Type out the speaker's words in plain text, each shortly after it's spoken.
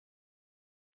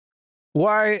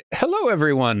Why, hello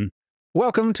everyone!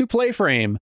 Welcome to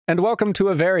PlayFrame, and welcome to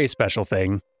a very special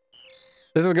thing.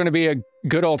 This is going to be a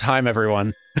good old time,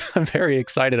 everyone. I'm very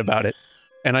excited about it.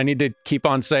 And I need to keep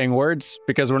on saying words,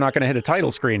 because we're not going to hit a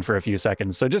title screen for a few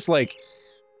seconds. So just, like,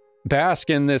 bask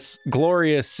in this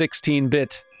glorious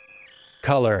 16-bit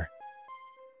color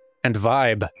and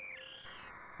vibe.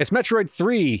 It's Metroid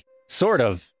 3, sort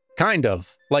of, kind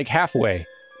of, like halfway.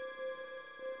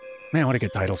 Man, what a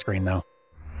good title screen, though.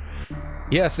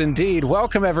 Yes, indeed.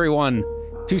 Welcome, everyone,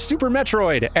 to Super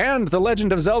Metroid and The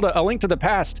Legend of Zelda: A Link to the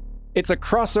Past. It's a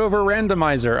crossover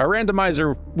randomizer, a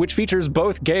randomizer which features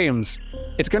both games.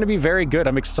 It's going to be very good.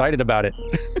 I'm excited about it.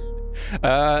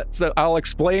 So I'll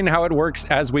explain how it works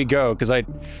as we go, because I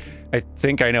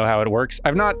think I know how it works.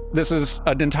 This is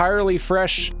an entirely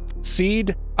fresh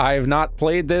seed. I've not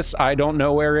played this. I don't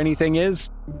know where anything is.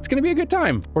 It's going to be a good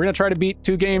time. We're going to try to beat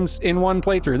 2 games in one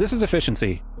playthrough. This is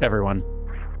efficiency, everyone.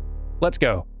 Let's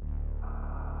go.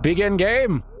 Begin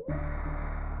game.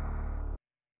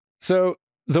 So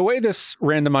the way this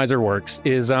randomizer works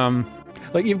is,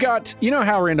 like you've got, you know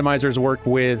how randomizers work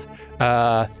with,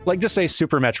 like just say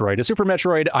Super Metroid. A Super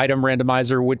Metroid item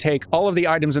randomizer would take all of the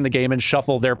items in the game and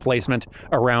shuffle their placement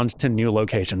around to new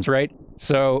locations, right?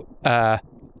 So,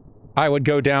 I would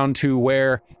go down to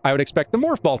where I would expect the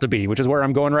morph ball to be, which is where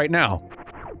I'm going right now.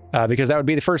 Because that would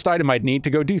be the first item I'd need to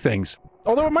go do things.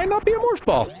 Although it might not be a morph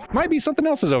ball. Might be something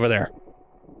else is over there.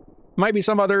 Might be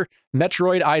some other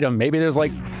Metroid item. Maybe there's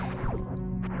like,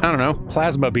 I don't know,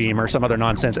 plasma beam or some other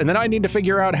nonsense. And then I need to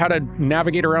figure out how to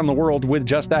navigate around the world with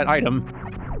just that item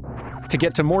to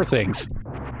get to more things.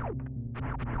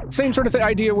 Same sort of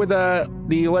idea with the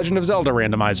Legend of Zelda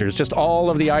randomizers. Just all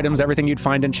of the items, everything you'd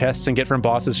find in chests and get from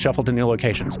bosses shuffled to new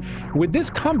locations. With this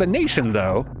combination,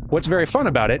 though, what's very fun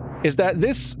about it is that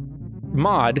this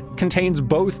mod contains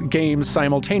both games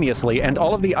simultaneously, and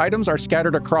all of the items are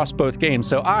scattered across both games.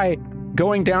 So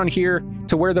going down here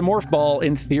to where the morph ball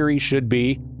in theory should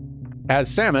be, as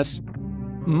Samus,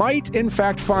 might in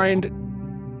fact find,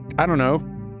 I don't know,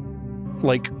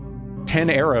 like 10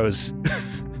 arrows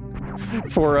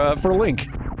for Link.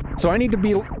 So I need to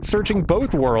be searching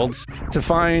both worlds to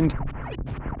find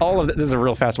all of this is a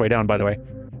real fast way down, by the way,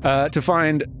 to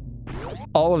find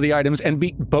all of the items and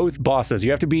beat both bosses.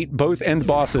 You have to beat both end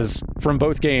bosses from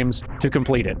both games to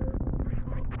complete it.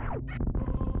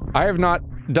 I have not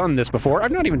done this before.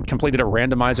 I've not even completed a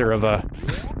randomizer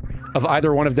of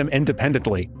either one of them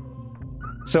independently.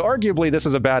 So arguably this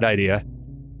is a bad idea.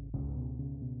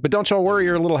 But don't y'all worry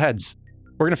your little heads.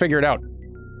 We're gonna figure it out.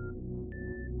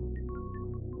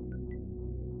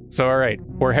 So all right,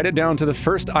 we're headed down to the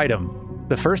first item.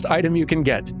 The first item you can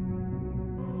get.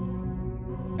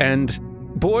 And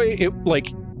boy,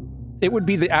 it would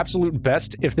be the absolute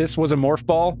best if this was a morph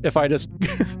ball. If I just,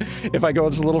 if I go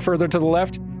just a little further to the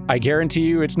left, I guarantee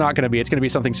you it's not going to be. It's going to be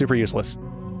something super useless.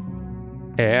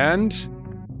 And,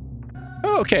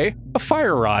 oh, okay, a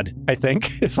fire rod, I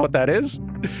think, is what that is.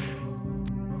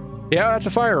 Yeah, that's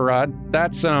a fire rod.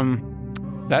 That's not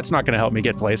going to help me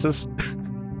get places.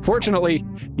 Fortunately,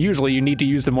 usually you need to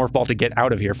use the morph ball to get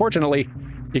out of here. Fortunately,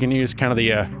 you can use kind of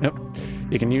the,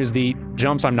 you can use the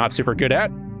jumps I'm not super good at.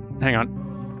 Hang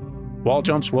on. Wall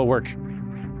jumps will work.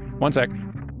 One sec.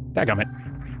 Dadgummit.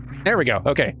 There we go.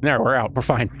 Okay, there, we're out. We're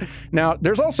fine. Now,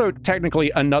 there's also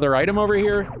technically another item over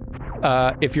here,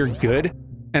 if you're good,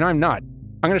 and I'm not.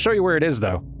 I'm going to show you where it is,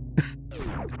 though.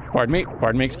 Pardon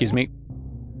me, excuse me.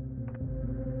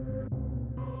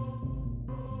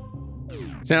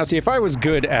 So now, see, if I was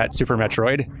good at Super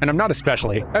Metroid, and I'm not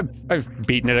especially, I've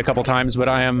beaten it a couple times, but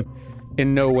I am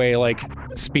in no way, like,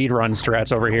 speedrun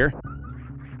strats over here.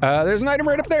 There's an item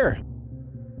right up there.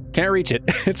 Can't reach it.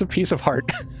 It's a piece of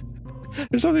heart.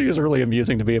 There's something that's really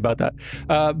amusing to me about that.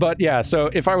 But yeah, so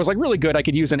if I was, like, really good, I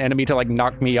could use an enemy to, like,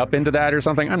 knock me up into that or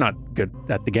something. I'm not good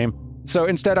at the game. So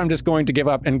instead, I'm just going to give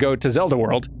up and go to Zelda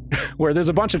World, where there's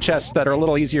a bunch of chests that are a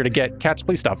little easier to get. Cats,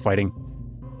 please stop fighting.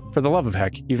 For the love of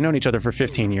heck, you've known each other for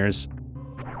 15 years.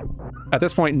 At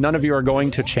this point, none of you are going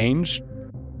to change.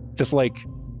 Just, like,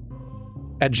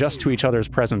 adjust to each other's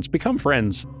presence. Become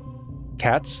friends.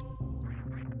 Cats.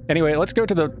 Anyway, let's go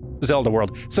to the Zelda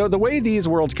world. So the way these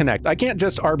worlds connect, I can't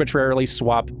just arbitrarily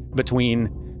swap between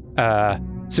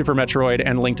Super Metroid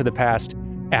and Link to the Past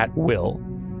at will.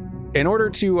 In order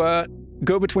to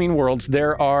go between worlds,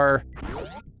 there are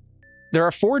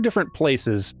 4 different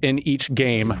places in each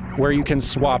game where you can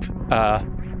swap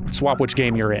which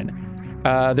game you're in.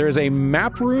 There's a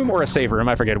map room or a save room,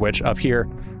 I forget which, up here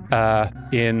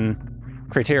in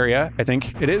Criteria, I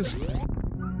think it is,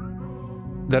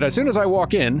 that as soon as I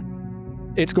walk in,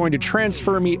 it's going to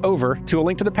transfer me over to A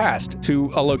Link to the Past,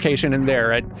 to a location in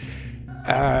there.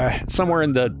 somewhere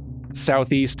in the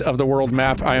southeast of the world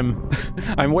map.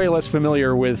 I'm way less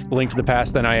familiar with Link to the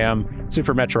Past than I am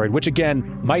Super Metroid, which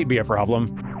again might be a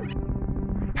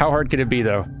problem. How hard could it be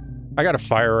though? I got a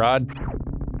fire rod,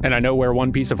 and I know where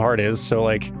one piece of heart is, so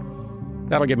like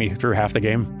that'll get me through half the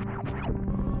game.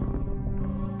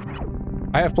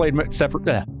 I have played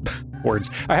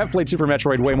I have played Super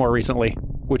Metroid way more recently,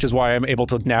 which is why I'm able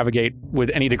to navigate with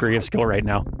any degree of skill right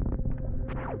now.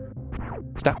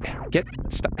 Stop.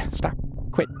 Stop.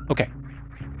 Quit. Okay.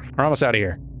 We're almost out of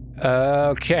here.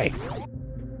 Okay.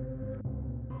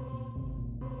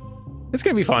 It's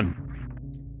gonna be fun.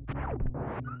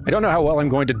 I don't know how well I'm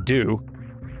going to do,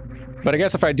 but I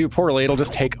guess if I do poorly, it'll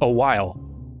just take a while.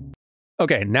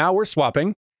 Okay, now we're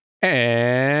swapping,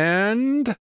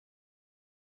 and...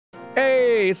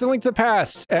 Hey, it's the Link to the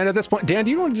Past. And at this point, Dan,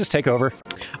 do you want to just take over?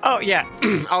 Oh, yeah.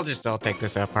 I'll take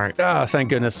this apart. Oh, thank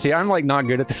goodness. See, I'm like not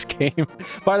good at this game.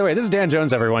 By the way, this is Dan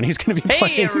Jones, everyone. He's going to be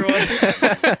playing. Hey, everyone.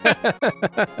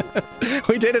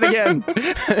 We did it again.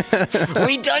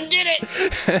 We done did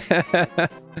it.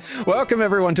 Welcome,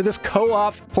 everyone, to this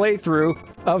co-op playthrough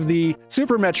of the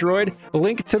Super Metroid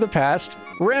Link to the Past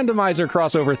randomizer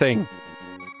crossover thing.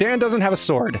 Dan doesn't have a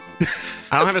sword.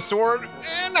 I don't have a sword,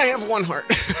 and I have one heart.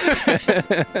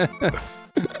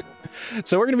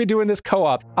 So we're going to be doing this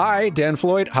co-op. I, Dan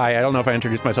Floyd. Hi, I don't know if I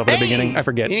introduced myself at the beginning. I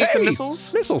forget. You need some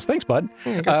missiles? Missiles, thanks, bud.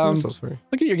 Yeah, I got some missiles for you.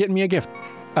 Look at you getting me a gift.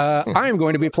 I am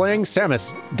going to be playing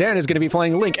Samus. Dan is going to be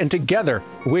playing Link, and together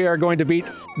we are going to beat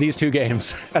these two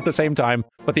games at the same time,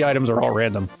 but the items are all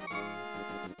random.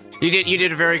 You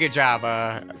did a very good job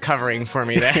covering for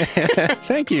me there.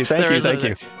 Thank you.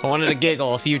 I wanted to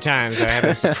giggle a few times. I had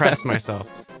to suppress myself.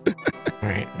 All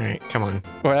right, come on.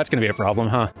 Well, that's gonna be a problem,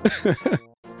 huh?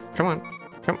 Come on.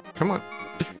 Come on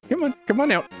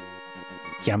out.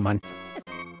 Come on.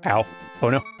 Ow. Oh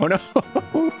no.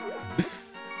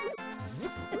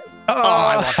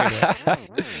 I walked into it.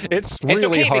 It's really It's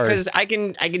okay hard. because I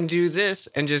can do this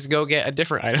and just go get a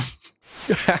different item.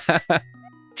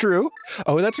 True.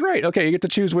 Oh, that's right. Okay, you get to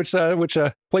choose which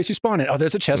place you spawn in. Oh,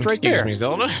 there's a chest right there. Excuse me,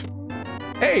 Zelda.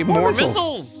 Hey, more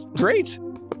missiles. Great.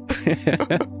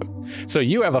 So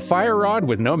you have a fire rod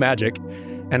with no magic,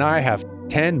 and I have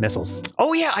 10 missiles.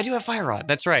 Oh yeah, I do have fire rod.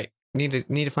 That's right. Need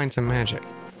to find some magic.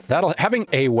 Having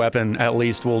a weapon at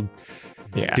least will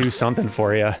do something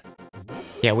for you.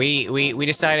 Yeah, we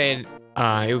decided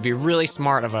it would be really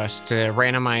smart of us to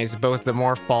randomize both the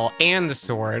morph ball and the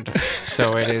sword.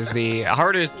 So it is the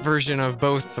hardest version of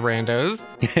both randos.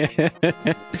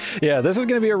 Yeah, this is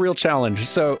going to be a real challenge.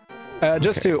 So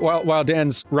while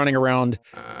Dan's running around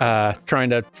trying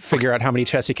to figure out how many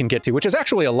chests he can get to, which is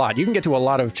actually a lot. You can get to a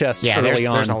lot of chests early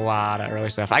on. There's a lot of early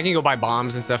stuff. I can go buy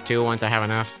bombs and stuff too once I have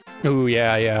enough. Ooh,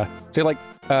 yeah. So like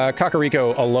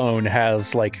Kakariko alone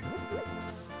has like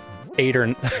 8 or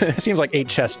it seems like 8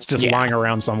 chests just lying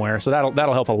around somewhere. So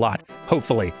that'll help a lot,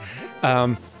 hopefully.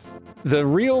 The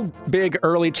real big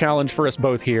early challenge for us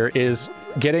both here is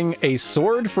getting a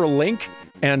sword for Link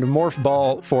and morph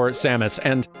ball for Samus.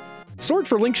 And sword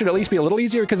for Link should at least be a little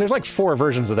easier because there's like 4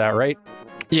 versions of that, right?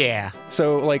 Yeah.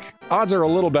 So like odds are a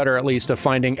little better at least of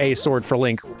finding a sword for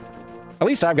Link. At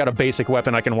least I've got a basic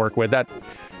weapon I can work with.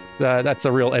 That's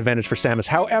a real advantage for Samus.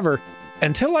 However,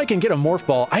 until I can get a morph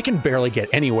ball, I can barely get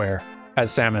anywhere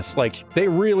as Samus. Like, they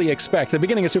really expect, the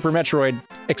beginning of Super Metroid,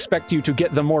 expect you to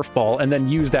get the morph ball and then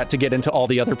use that to get into all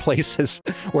the other places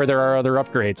where there are other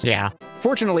upgrades. Yeah.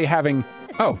 Fortunately,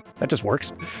 oh, that just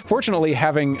works. Fortunately,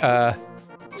 having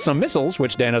some missiles,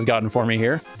 which Dan has gotten for me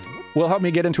here, will help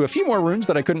me get into a few more rooms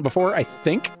that I couldn't before, I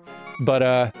think.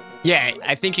 But, yeah,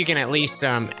 I think you can at least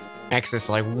access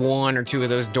like 1 or 2 of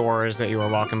those doors that you were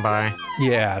walking by.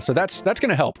 Yeah, so that's going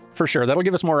to help for sure. That'll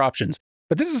give us more options.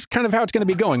 But this is kind of how it's going to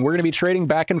be going. We're going to be trading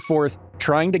back and forth,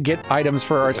 trying to get items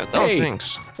for our...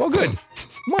 Thanks. Well, good.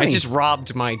 Money. I just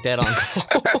robbed my dead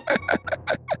uncle.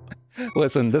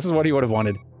 Listen, this is what he would have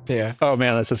wanted. Yeah. Oh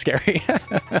man, this is scary.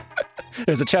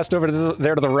 There's a chest over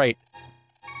there to the right.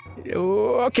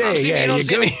 Okay, don't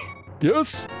see me.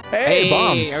 Yes. Hey,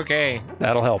 bombs. Okay.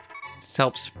 That'll help. This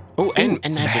helps. Oh, and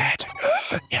magic.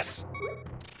 Yes.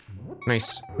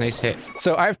 Nice hit.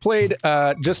 So I've played,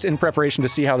 just in preparation to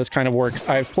see how this kind of works,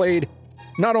 I've played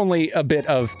not only a bit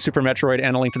of Super Metroid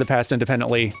and A Link to the Past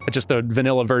independently, just the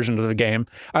vanilla version of the game,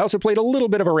 I also played a little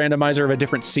bit of a randomizer of a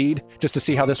different seed, just to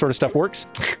see how this sort of stuff works.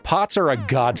 Pots are a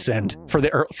godsend for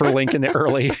Link in the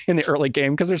early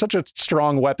game, because they're such a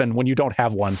strong weapon when you don't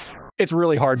have one. It's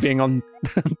really hard being on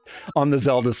the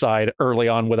Zelda side early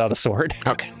on without a sword.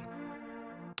 Okay.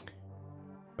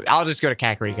 I'll just go to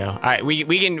Kakariko. All right,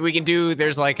 we can do.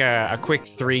 There's like a quick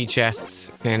 3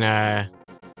 chests in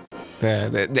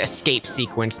the escape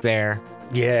sequence there.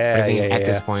 Yeah, But I think at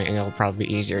this point, and it'll probably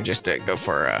be easier just to go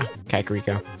for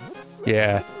Kakariko.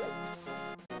 Yeah.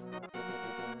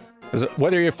 'Cause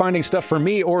whether you're finding stuff for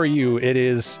me or you, it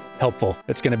is helpful.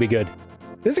 It's going to be good.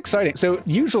 This is exciting. So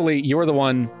usually you're the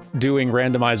one doing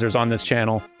randomizers on this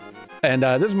channel. And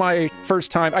this is my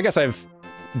first time. I guess I've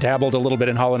dabbled a little bit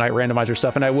in Hollow Knight randomizer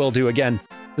stuff, and I will do again.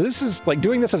 This is like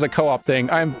doing this as a co-op thing.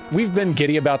 We've been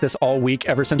giddy about this all week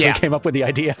ever since we came up with the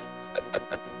idea.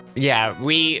 Yeah,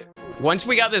 once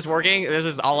we got this working, this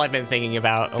is all I've been thinking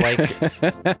about. Like,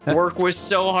 work was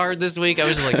so hard this week. I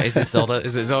was just like, is it Zelda?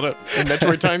 Is it Zelda in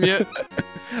Metroid time yet?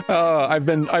 I've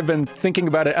been thinking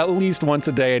about it at least once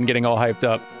a day and getting all hyped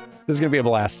up. This is gonna be a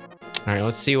blast. All right,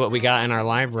 let's see what we got in our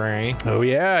library. Oh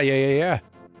yeah.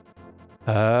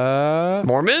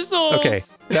 More missiles. Okay,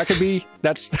 that could be.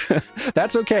 That's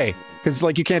okay, because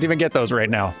like you can't even get those right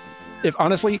now.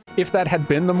 If that had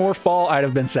been the morph ball, I'd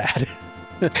have been sad.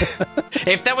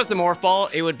 If that was the morph ball,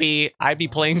 I'd be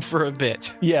playing for a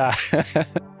bit. Yeah.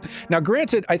 Now,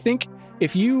 granted, I think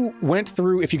if you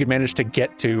could manage to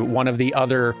get to one of the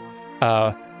other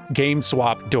game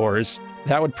swap doors,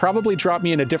 that would probably drop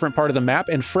me in a different part of the map,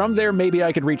 and from there, maybe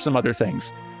I could reach some other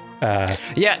things.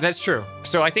 Yeah, that's true.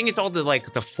 So I think it's all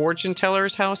the fortune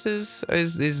tellers' houses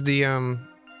is the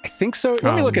I think so.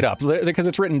 Let me look it up because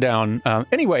it's written down.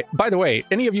 Anyway, by the way,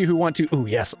 any of you who want to,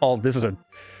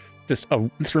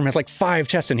 this room has like 5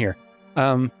 chests in here.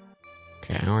 Okay,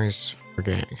 I always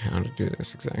forget how to do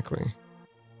this exactly.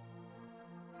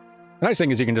 The nice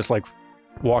thing is you can just like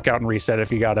walk out and reset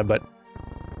if you gotta, but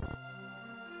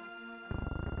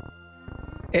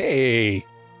hey,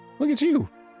 look at you.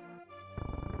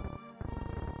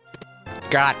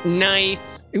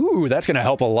 Nice. Ooh, that's gonna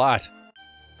help a lot.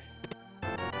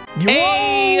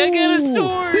 Hey, Whoa! I got a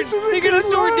sword. I got a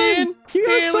sword, Dan.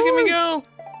 Hey, look at me go.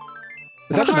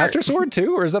 Is that the Master Sword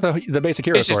too, or is that the basic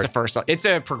hero sword? It's just the first. It's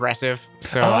a progressive,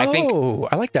 so I think. Oh,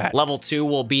 I like that. Level 2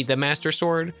 will be the Master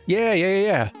Sword.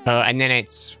 Yeah. And then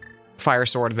it's Fire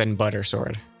Sword, then Butter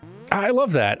Sword. I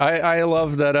love that. I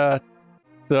love that.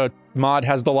 The mod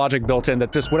has the logic built in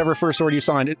that just whatever first sword you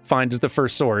find is the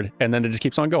first sword, and then it just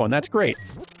keeps on going. That's great.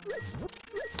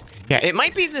 Yeah, it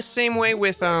might be the same way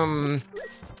with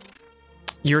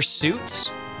your suits.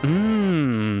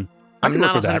 I'm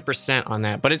not 100% on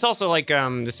that, but it's also like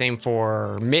the same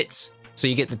for mitts. So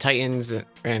you get the Titans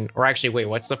or actually, wait,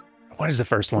 what is the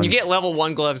first one? You get level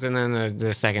 1 gloves and then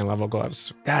the second level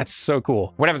gloves. That's so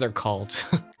cool. Whatever they're called.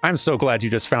 I'm so glad you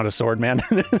just found a sword, man.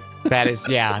 That's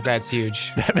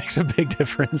huge. That makes a big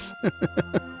difference.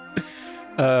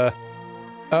 Oh,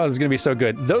 this is gonna be so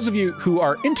good. Those of you who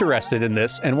are interested in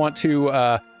this and want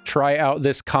to try out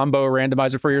this combo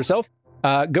randomizer for yourself,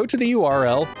 go to the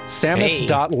URL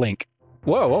samus.link.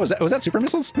 Whoa, what was that? Was that super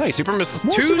missiles? Nice. Super missiles.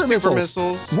 More 2 super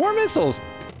missiles. More missiles.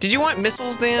 Did you want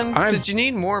missiles, Dan? Did you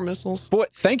need more missiles? Boy,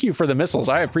 thank you for the missiles.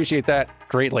 I appreciate that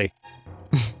greatly.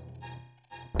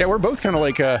 Yeah, we're both kind of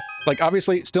like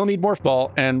obviously still need morph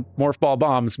ball and morph ball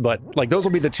bombs, but like those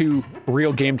will be the 2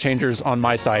 real game changers on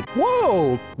my side.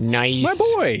 Whoa! Nice. My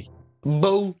boy.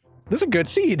 Bow. This is a good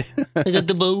seed. I got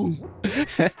the bow.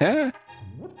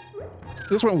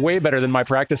 This went way better than my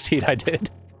practice seed I did.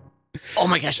 Oh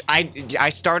my gosh, I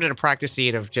started a practice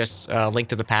seed of just Link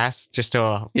to the Past just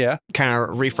to kind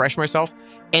of refresh myself,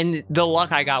 and the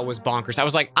luck I got was bonkers. I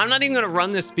was like, I'm not even gonna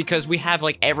run this because we have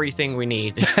like everything we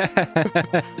need.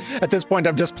 At this point,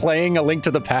 I'm just playing A Link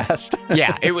to the Past.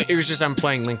 Yeah, it was just I'm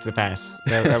playing Link to the Past.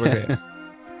 That was it.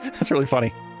 That's really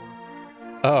funny.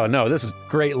 Oh no, this is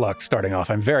great luck starting off.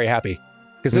 I'm very happy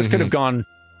because this could have gone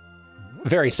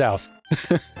very south.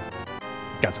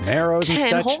 Got some arrows and such.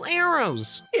 10 whole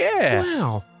arrows. Yeah.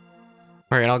 Wow.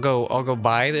 All right, I'll go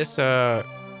buy this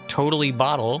totally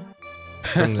bottle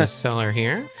from the seller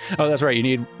here. Oh, that's right. You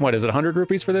need, what is it, 100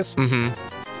 rupees for this? Mm-hmm.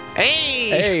 Hey!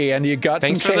 Hey, and you got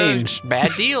some change. For the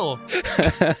bad deal.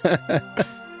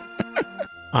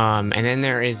 And then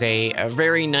there is a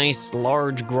very nice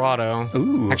large grotto.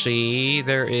 Ooh. Actually,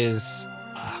 there is...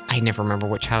 I never remember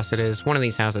which house it is. One of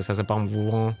these houses has a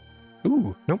bumblebee.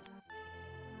 Ooh. Nope.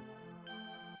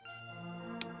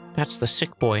 That's the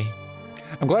sick boy.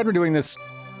 I'm glad we're doing this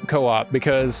co-op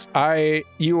because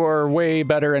you are way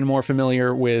better and more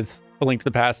familiar with A Link to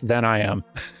the Past than I am.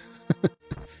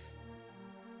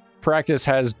 Practice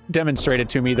has demonstrated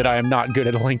to me that I am not good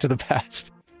at A Link to the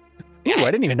Past. Ooh,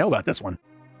 I didn't even know about this one.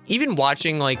 Even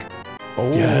watching like,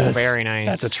 yes, very nice.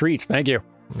 That's a treat. Thank you.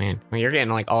 Man, well, you're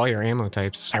getting like all your ammo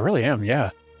types. I really am. Yeah,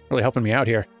 really helping me out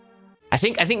here. I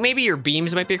think maybe your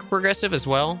beams might be progressive as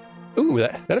well. Ooh,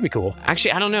 that'd be cool.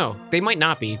 Actually, I don't know. They might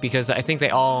not be because I think they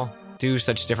all do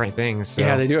such different things. So.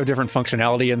 Yeah, they do have different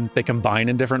functionality and they combine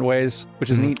in different ways, which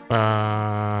is neat.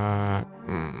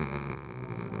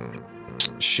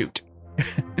 Shoot. I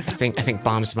think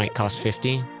bombs might cost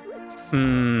 50.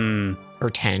 Or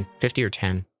 10. 50 or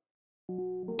 10.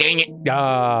 Dang it.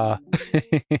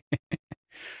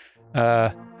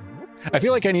 I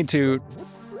feel like I need to,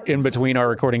 in between our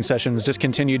recording sessions, just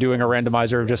continue doing a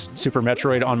randomizer of just Super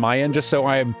Metroid on my end, just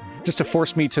to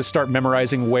force me to start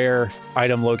memorizing where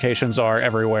item locations are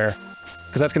everywhere.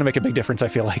 Because that's going to make a big difference, I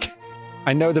feel like.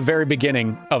 I know the very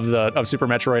beginning of Super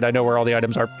Metroid. I know where all the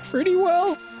items are pretty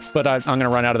well, but I'm going to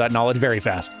run out of that knowledge very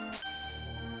fast.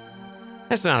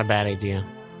 That's not a bad idea.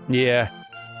 Yeah.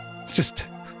 It's just...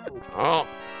 Oh,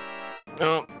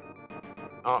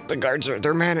 the guards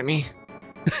they're mad at me.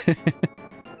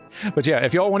 But yeah,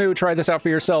 if y'all want to try this out for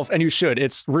yourself, and you should,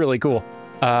 it's really cool.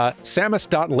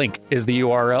 Samus.link is the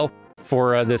URL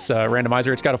for this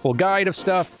randomizer. It's got a full guide of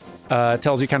stuff,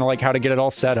 tells you kind of like how to get it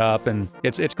all set up, and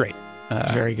it's great.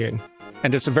 Very good.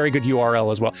 And it's a very good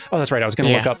URL as well. Oh, that's right, I was going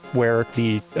to look up where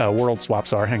the world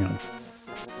swaps are. Hang on.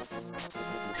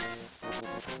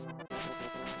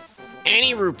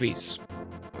 Any rupees.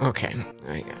 Okay,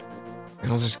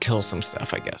 I'll just kill some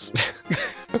stuff, I guess.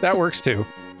 That works too.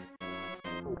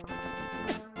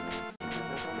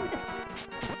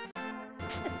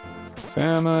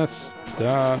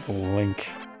 Samus.link.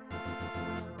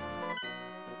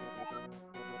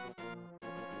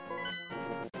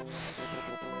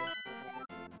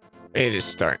 It is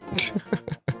starting.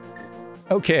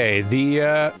 Okay,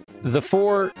 the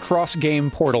 4 cross-game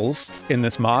portals in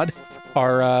this mod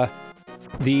are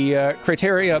the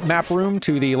Criteria map room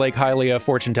to the Lake Hylia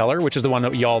fortune teller, which is the one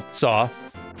that y'all saw.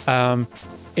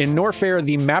 In Norfair,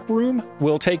 the map room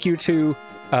will take you to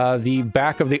the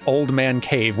back of the Old Man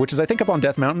Cave, which is, I think, up on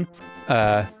Death Mountain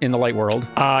in the Light World.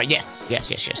 Yes.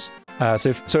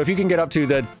 So if you can get up to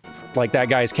that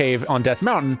guy's cave on Death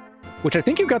Mountain, which I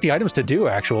think you've got the items to do,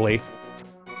 actually,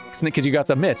 because you got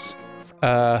the mitts.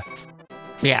 Yeah.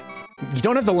 You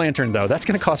don't have the lantern, though. That's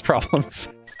going to cause problems.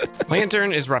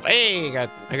 Lantern is rough. Hey,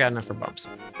 I got enough for bumps.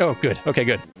 Oh, good. Okay,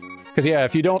 good. Because yeah,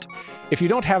 if you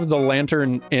don't have the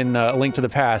lantern in Link to the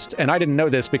Past, and I didn't know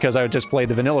this because I just played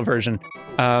the vanilla version,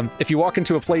 if you walk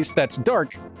into a place that's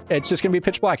dark, it's just going to be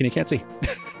pitch black and you can't see.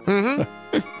 So,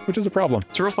 which is a problem.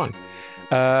 It's real fun.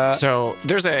 So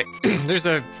there's a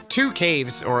few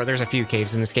caves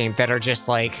in this game that are just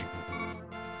like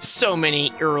so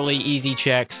many early easy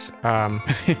checks.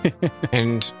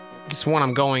 And this one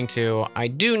I'm going to, I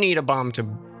do need a bomb to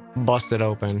bust it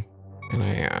open.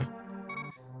 And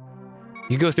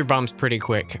you go through bombs pretty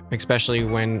quick, especially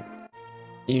when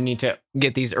you need to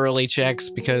get these early checks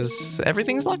because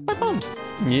everything's locked by bombs.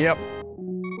 Yep.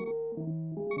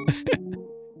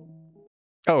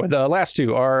 Oh, the last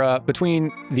two are between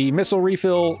the missile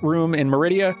refill room in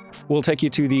Meridia. Will take you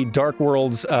to the Dark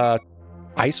World's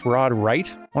Ice Rod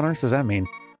Right. What on earth does that mean?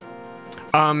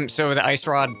 So the Ice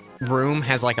Rod room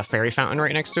has like a fairy fountain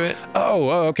right next to it.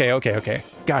 Oh, okay.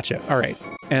 Gotcha. All right.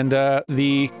 And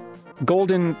the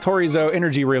Golden Torizo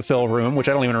energy refill room, which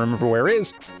I don't even remember where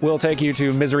is, will take you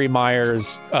to Misery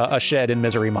Mire's, a shed in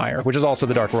Misery Mire, which is also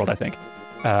the Dark World, I think.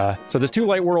 So there's 2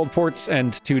 Light World ports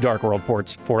and 2 Dark World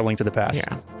ports for Link to the Past.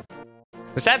 Yeah.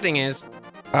 The sad thing is,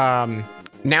 now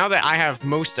that I have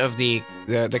most of the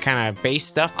kind of base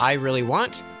stuff I really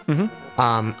want,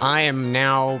 I am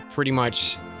now pretty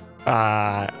much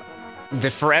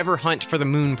the forever hunt for the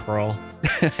Moon Pearl.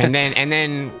 and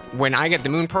then when I get the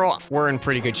Moon Pearl, we're in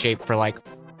pretty good shape for like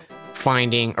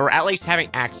finding or at least having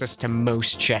access to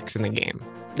most checks in the game.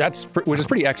 Which is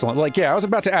pretty excellent. Like, yeah, I was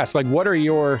about to ask, like, what are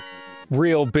your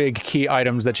real big key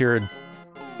items that are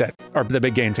the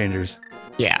big game changers?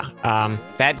 Yeah,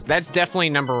 that's definitely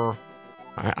number.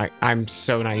 I'm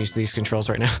so not used to these controls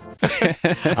right now.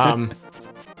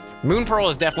 Moon Pearl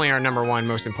is definitely our number 1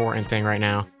 most important thing right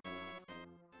now.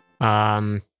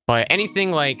 But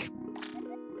anything like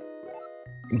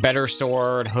better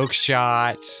sword, hook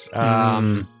shot,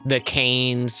 the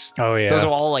canes. Oh yeah, those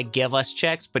will all like give us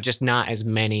checks, but just not as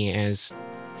many as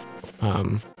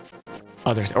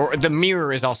others. Or the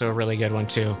mirror is also a really good one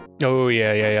too. Oh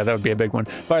yeah, that would be a big one.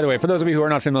 By the way, for those of you who are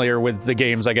not familiar with the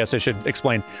games, I guess I should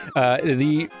explain.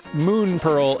 The Moon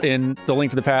Pearl in The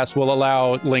Link to the Past will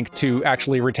allow Link to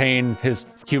actually retain his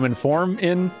human form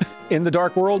in the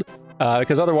Dark World.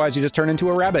 Because otherwise you just turn into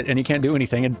a rabbit and you can't do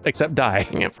anything except die.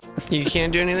 Yep. You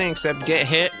can't do anything except get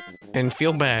hit and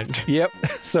feel bad. Yep.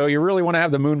 So you really want to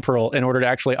have the Moon Pearl in order to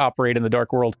actually operate in the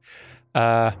Dark World.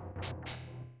 Man,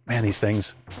 these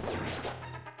things.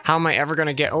 How am I ever going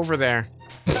to get over there?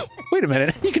 Wait a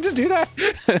minute. You can just do that?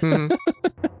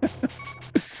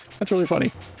 That's really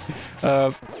funny.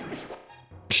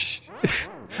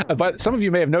 But some of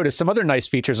you may have noticed some other nice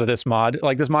features of this mod.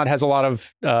 Like this mod has a lot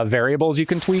of variables you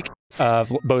can tweak,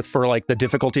 both for like the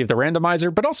difficulty of the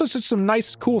randomizer, but also some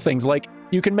nice cool things. Like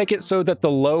you can make it so that the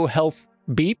low health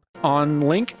beep on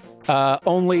Link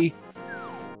only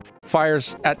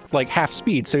fires at like half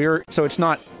speed. So it's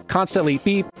not constantly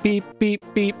beep, beep, beep,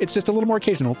 beep. It's just a little more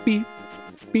occasional beep,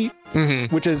 beep,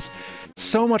 which is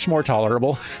so much more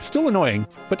tolerable. Still annoying,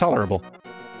 but tolerable.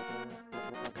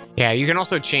 Yeah, you can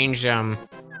also change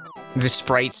the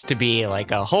sprites to be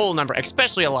like a whole number,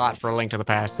 especially a lot for A Link to the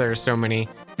Past. There's so many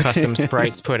custom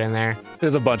sprites put in there.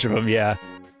 There's a bunch of them, yeah.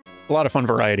 A lot of fun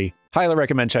variety. Highly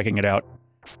recommend checking it out.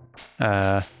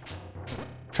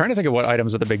 Trying to think of what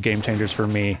items are the big game changers for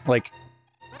me. Like,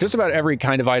 just about every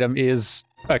kind of item is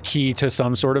a key to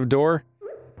some sort of door.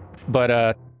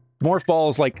 But Morph Ball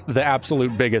is like the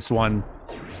absolute biggest one.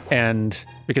 And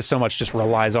because so much just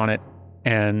relies on it.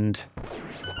 And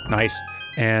nice.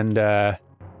 And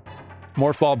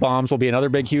Morph Ball bombs will be another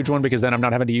big, huge one because then I'm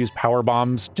not having to use power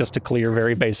bombs just to clear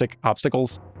very basic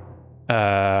obstacles.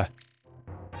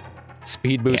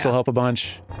 Speed boost will help a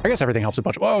bunch. I guess everything helps a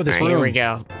bunch. Whoa, this room. Here we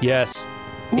go. Yes.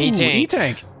 E-tank.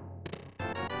 E-tank.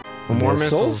 More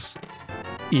missiles.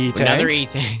 E-tank. Another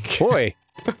E-tank. Boy.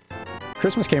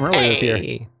 Christmas came early this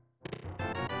year.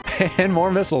 And more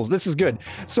missiles. This is good.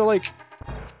 So, like,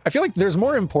 I feel like there's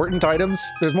more important items.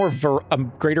 There's more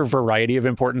greater variety of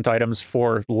important items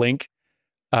for Link.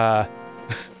 There's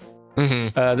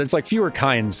like fewer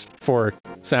kinds for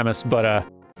Samus, but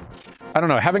I don't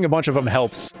know. Having a bunch of them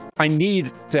helps. I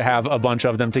need to have a bunch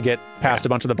of them to get past a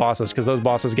bunch of the bosses because those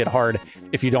bosses get hard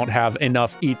if you don't have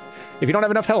enough if you don't have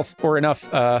enough health or enough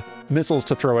missiles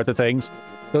to throw at the things.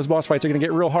 Those boss fights are going to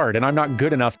get real hard, and I'm not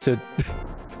good enough to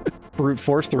brute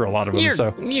force through a lot of them.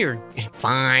 You're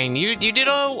fine. You did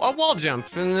a wall jump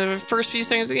in the first few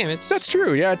seconds of the game. That's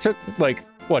true. Yeah, it took like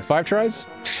what, 5 tries?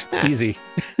 Easy.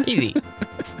 Easy.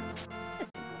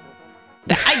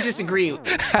 I disagree.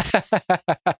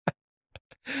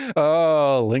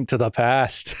 Oh, Link to the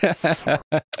Past.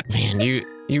 Man, you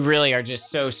really are just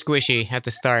so squishy at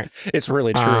the start. It's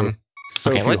really true.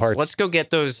 Okay, let's go get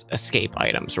those escape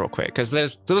items real quick because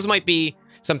those might be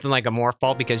something like a morph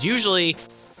ball because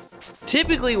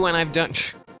typically when I've done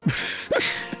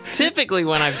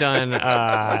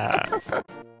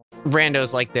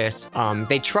randos like this,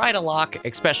 they try to lock,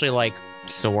 especially like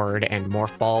sword and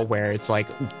morph ball, where it's like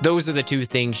those are the two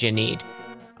things you need.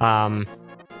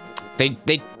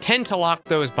 They tend to lock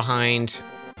those behind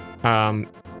some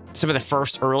of the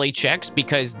first early checks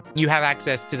because you have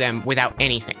access to them without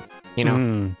anything, you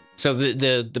know? So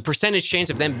the percentage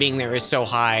chance of them being there is so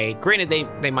high. Granted,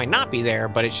 they might not be there,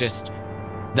 but it's just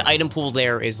the item pool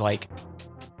there is like,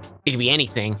 it could be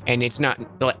anything, and it's not,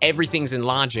 everything's in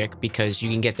logic because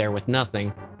you can get there with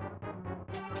nothing.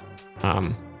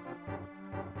 So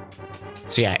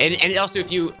yeah, and also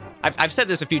if you, I've said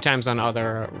this a few times on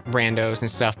other randos and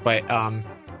stuff, but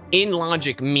in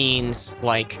logic means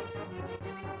like,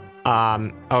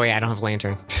 oh yeah, I don't have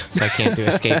lantern, so I can't do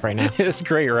escape right now. It's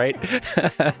great, right?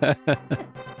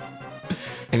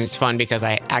 And it's fun because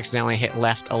I accidentally hit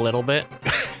left a little bit.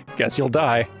 Guess you'll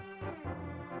die.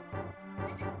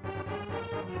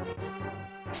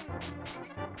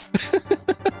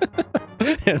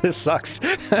 This sucks.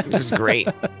 This is great.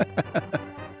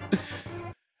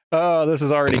 Oh, this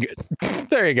is already good.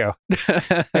 There you go.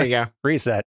 There you go.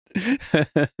 Reset.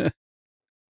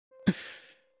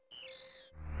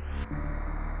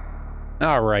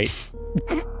 All right.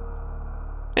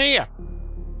 There you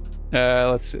go.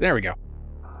 Let's see. There we go.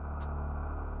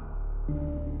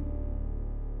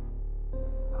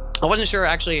 I wasn't sure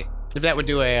actually if that would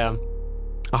do a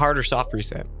hard or soft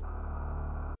reset.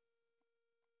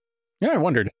 Yeah, I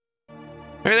wondered.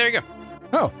 Okay, there you go.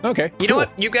 Oh, okay. You know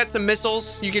what? You've got some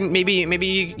missiles. You can maybe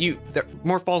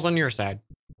morph balls on your side.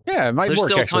 Yeah, it might work. There's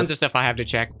still actually tons of stuff I have to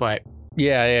check, but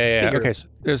yeah. Okay, so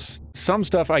there's some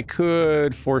stuff I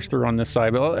could force through on this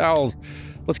side, but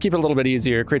let's keep it a little bit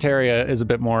easier. Criteria is a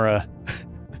bit more a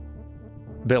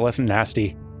bit less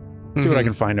nasty. See what I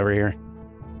can find over here.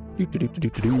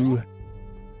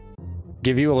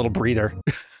 Give you a little breather.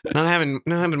 Not having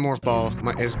morph ball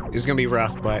is gonna be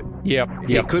rough, but yep.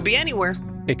 It could be anywhere.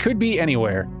 It could be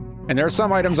anywhere, and there are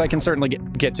some items I can certainly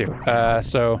get to.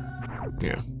 So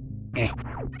yeah.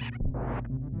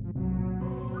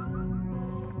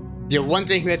 Yeah, one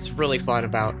thing that's really fun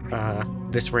about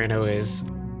this rando is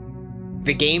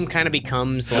the game kind of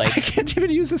becomes like... I can't even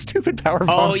use the stupid power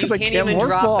bombs because I can't even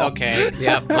drop. Ball. Okay,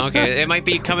 yep, okay. It might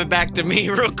be coming back to me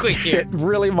real quick here. It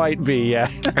really might be, yeah.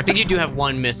 I think you do have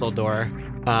one missile door.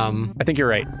 I think you're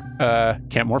right.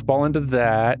 Can't morph ball into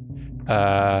that.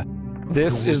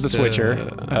 This is the switcher.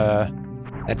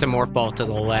 That's a morph ball to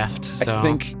the left. So.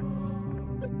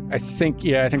 I think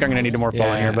I'm gonna need a morph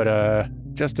ball in here, but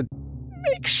just to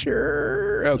make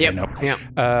sure. Okay, yep. no. Yep.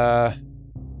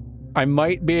 I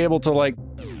might be able to like.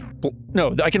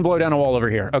 No, I can blow down a wall over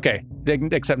here. Okay,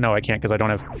 except no, I can't because I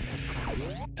don't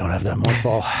have that morph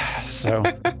ball. So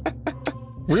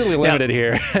really limited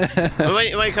here.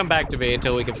 It might come back to me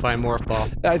until we can find morph ball.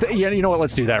 Yeah, you know what?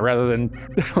 Let's do that rather than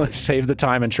save the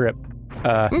time and trip.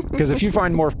 Because if you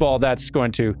find morph ball, that's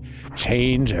going to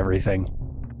change everything.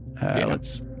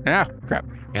 Let's. Ah, crap.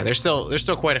 Yeah, there's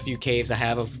still quite a few caves I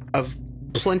have of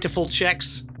plentiful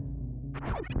checks.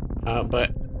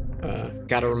 But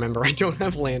gotta remember I don't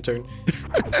have lantern.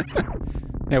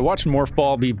 Yeah, watch morph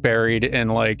ball be buried in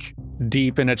like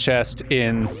deep in a chest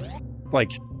in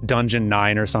like dungeon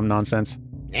 9 or some nonsense.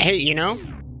 Hey, you know,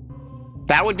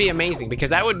 that would be amazing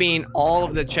because that would mean all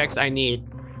of the checks I need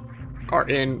are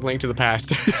in Link to the Past.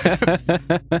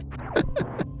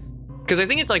 Because I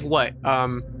think it's like what?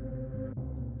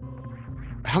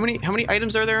 How many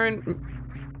items are there in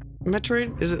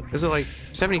Metroid? Is it like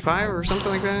 75 or something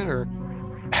like that, or?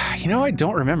 You know, I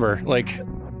don't remember. Like,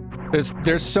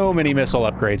 there's so many missile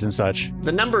upgrades and such.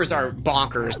 The numbers are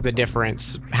bonkers. The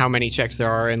difference, how many checks there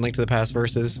are in Link to the Past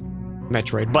versus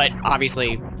Metroid, but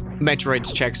obviously,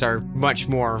 Metroid's checks are much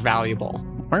more valuable.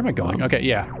 Where am I going? Okay,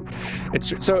 yeah.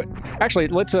 It's so actually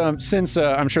let's since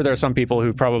I'm sure there are some people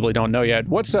who probably don't know yet.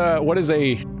 What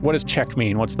does check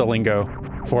mean? What's the lingo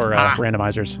for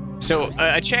randomizers? So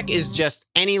a check is just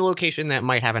any location that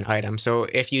might have an item. So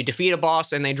if you defeat a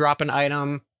boss and they drop an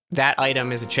item, that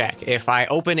item is a check. If I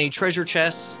open a treasure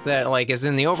chest that like is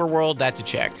in the overworld, that's a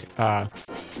check.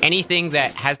 Anything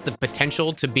that has the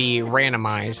potential to be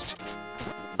randomized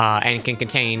and can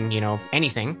contain, you know,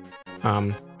 anything.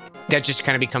 That just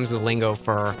kind of becomes the lingo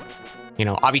for, you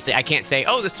know, obviously I can't say,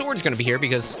 oh, the sword's going to be here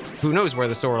because who knows where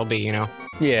the sword will be, you know?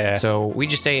 Yeah. So we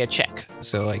just say a check.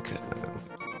 So like...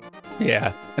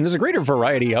 yeah. And there's a greater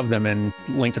variety of them in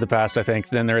Link to the Past, I think,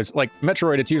 than there is, like,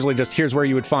 Metroid, it's usually just here's where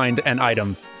you would find an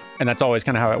item. And that's always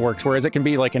kind of how it works. Whereas it can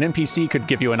be like an NPC could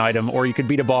give you an item, or you could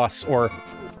beat a boss, or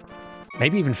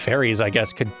maybe even fairies, I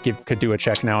guess, could do a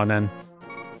check now and then.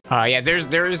 Yeah,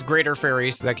 there is greater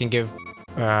fairies that can give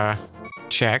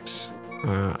checks.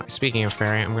 Speaking of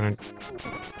fairy, I'm gonna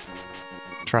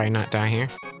try and not die here.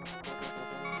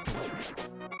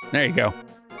 There you go.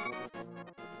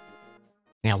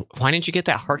 Now, why didn't you get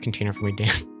that heart container for me, Dan?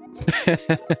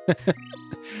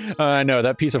 I know,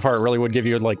 that piece of heart really would give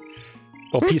you, like,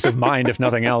 well, peace of mind, if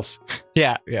nothing else.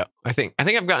 Yeah. I think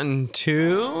I've gotten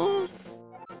 2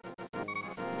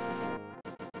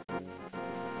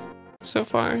 so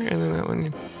far, and then that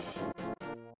one.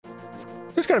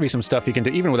 There's got to be some stuff you can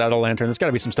do, even without a lantern. There's got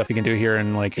to be some stuff you can do here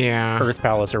in, like, Earth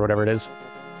Palace or whatever it is.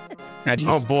 Ah,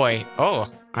 oh, boy. Oh,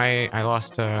 I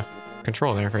lost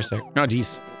control there for a sec. Oh,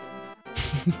 geez.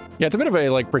 Yeah, it's a bit of a,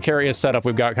 like, precarious setup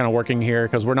we've got kind of working here,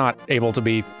 because we're not able to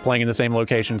be playing in the same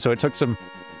location, so it took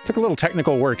a little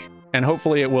technical work, and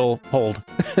hopefully it will hold.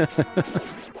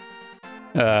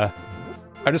 I'm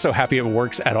just so happy it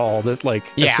works at all, that, like,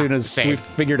 as soon as we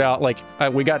figured out, like,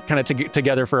 we got kind of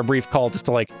together for a brief call just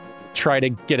to, like, try to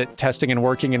get it testing and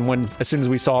working, and as soon as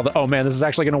we saw that, oh man, this is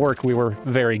actually going to work, we were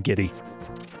very giddy.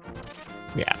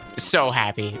 Yeah, so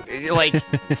happy. Like,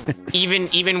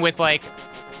 even with, like,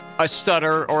 a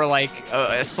stutter or, like,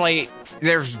 a slight,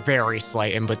 there's very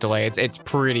slight input delay. It's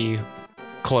pretty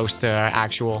close to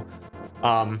actual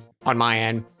on my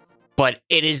end. But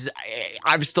it is,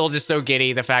 I'm still just so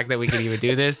giddy, the fact that we can even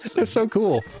do this. It's so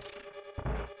cool.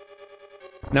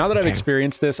 Now that I've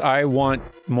experienced this, I want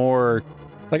more...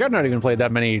 Like, I've not even played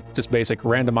that many just basic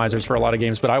randomizers for a lot of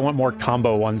games, but I want more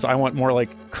combo ones. I want more, like,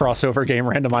 crossover game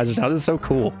randomizers now. This is so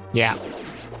cool. Yeah.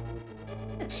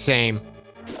 Same.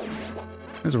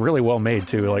 It's really well made,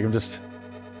 too. Like,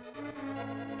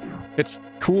 it's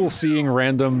cool seeing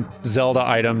random Zelda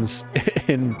items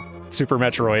in Super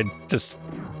Metroid just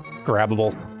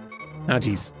grabbable. Oh,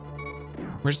 jeez.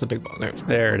 Where's the big ball?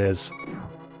 There it is.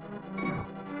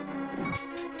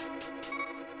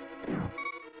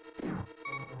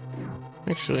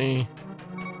 Actually,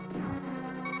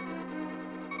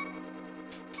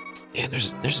 yeah,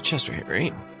 there's a chest right here,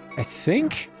 right? I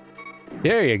think.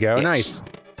 There you go. Nice.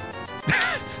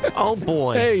 Oh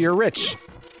boy. Hey, you're rich.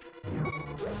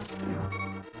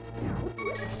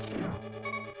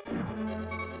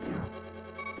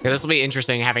 Yeah, this will be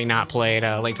interesting, having not played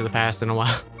Link to the Past in a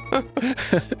while.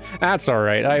 That's all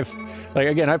right. I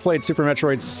played Super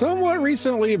Metroid somewhat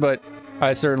recently, but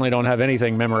I certainly don't have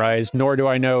anything memorized, nor do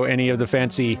I know any of the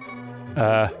fancy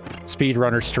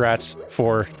speedrunner strats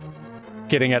for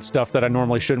getting at stuff that I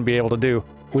normally shouldn't be able to do,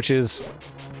 which is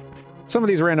some of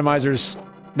these randomizers,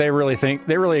 they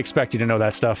really expect you to know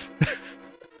that stuff.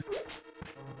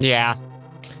 Yeah.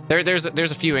 There's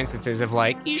a few instances of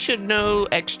like, you should know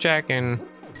X-check and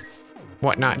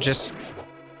whatnot, just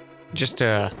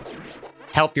to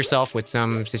help yourself with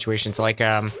some situations. Like,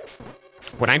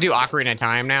 when I do Ocarina of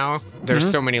Time now, there's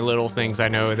so many little things I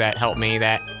know that help me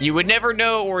that you would never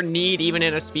know or need even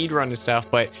in a speedrun and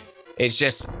stuff, but it's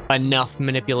just enough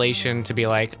manipulation to be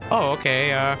like, oh,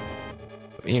 okay,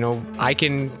 you know, I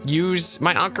can use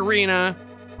my ocarina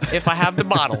if I have the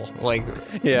bottle. Like,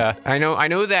 yeah, I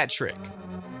know that trick.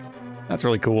 That's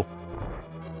really cool.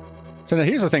 So now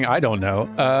here's the thing I don't know.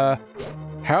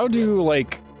 How do,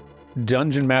 like,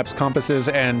 dungeon maps, compasses,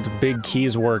 and big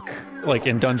keys work, like,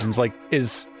 in dungeons? Like,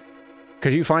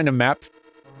 could you find a map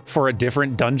for a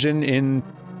different dungeon in,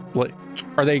 like,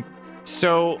 are they...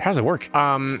 So... How does it work?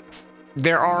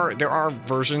 There are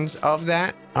versions of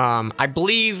that. I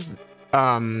believe,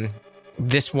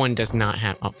 this one does not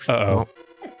have... Oh, uh-oh.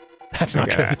 That's not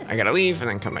good. I gotta leave and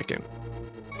then come back in.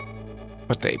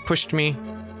 But they pushed me.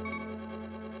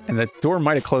 And the door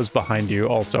might have closed behind you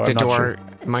also. The door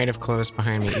might have closed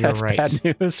behind me. You're That's right.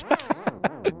 Bad news.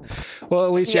 Well,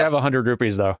 at least you have 100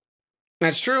 rupees, though.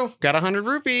 That's true. Got 100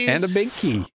 rupees. And a big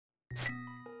key.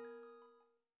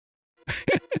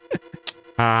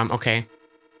 Okay.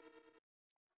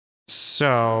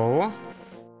 So...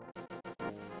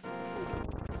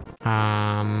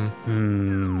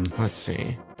 Let's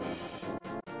see.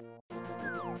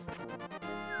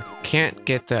 Can't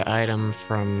get the item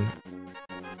from...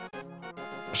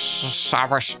 I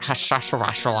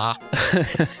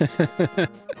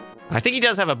think he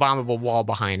does have a bombable wall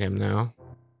behind him, though.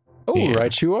 Oh, yeah.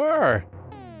 Right you are.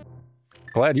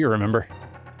 Glad you remember.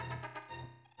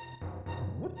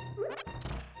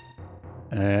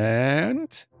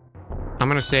 And... I'm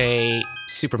gonna say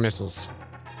super missiles.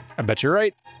 I bet you're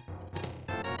right.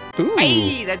 Ooh.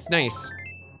 Hey, that's nice.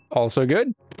 Also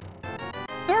good.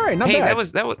 All right, not bad.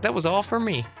 Hey, that was all for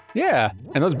me. Yeah,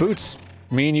 and those boots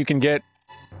mean you can get...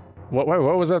 What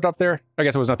was that up there? I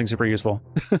guess it was nothing super useful.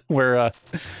 We're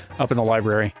up in the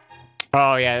library.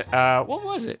 Oh, yeah. What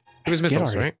was it? It was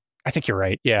missiles, right? I think you're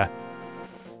right, yeah.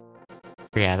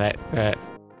 Yeah, that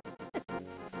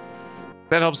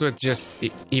helps with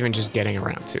even just getting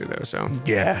around too, though, so.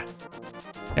 Yeah.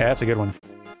 Yeah, that's a good one.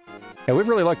 Yeah, we've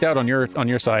really lucked out on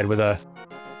your side with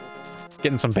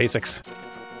getting some basics.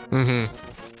 Mm-hmm.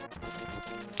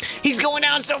 He's going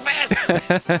down so fast!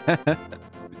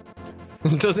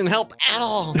 Doesn't help at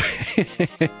all.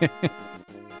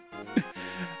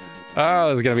 Oh,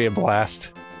 this is gonna be a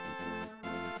blast.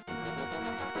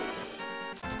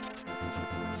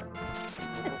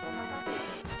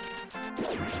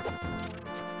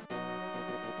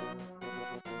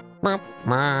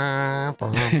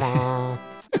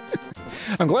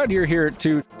 I'm glad you're here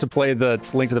to play the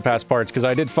Link to the Past parts, because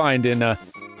I did find in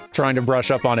trying to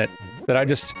brush up on it that I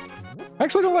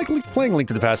actually don't like playing Link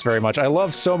to the Past very much. I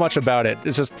love so much about it.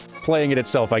 It's just playing it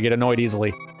itself, I get annoyed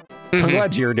easily. So I'm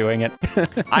glad you're doing it.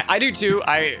 I do too.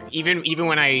 Even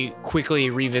when I quickly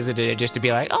revisited it just to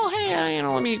be like, oh hey, you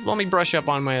know, let me brush up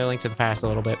on my Link to the Past a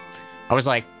little bit. I was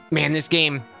like, man, this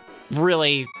game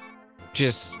really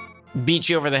just beats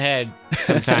you over the head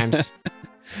sometimes.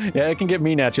 Yeah, it can get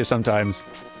mean at you sometimes.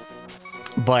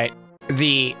 But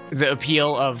the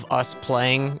appeal of us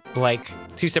playing like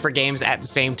two separate games at the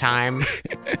same time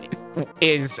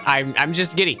is I'm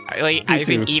just giddy. Like I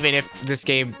think even if this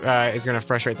game is gonna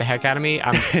frustrate the heck out of me,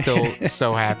 I'm still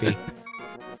so happy.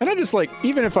 And I just like,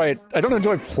 even if I don't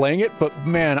enjoy playing it, but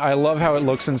man, I love how it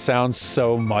looks and sounds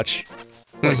so much.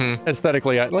 Like,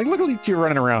 aesthetically, like look at you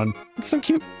running around. It's so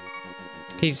cute.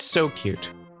 He's so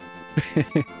cute.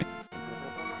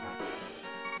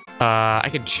 I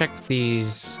could check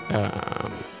these.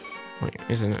 Wait,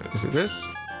 is it this?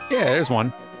 Yeah, there's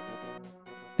one.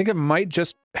 I think it might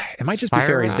just be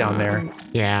fairies down there.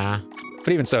 Yeah.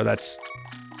 But even so, that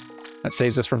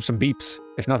saves us from some beeps,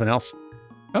 if nothing else.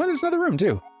 Oh, there's another room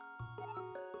too.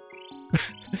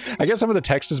 I guess some of the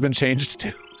text has been changed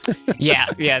too.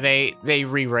 yeah, they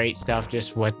rewrite stuff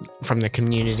just from the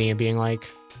community and being like,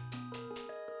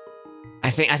 I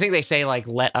think they say like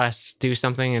let us do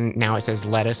something and now it says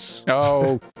let us.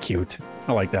 Oh, cute.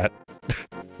 I like that.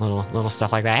 Little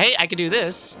stuff like that. Hey, I could do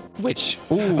this, which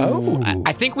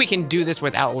I think we can do this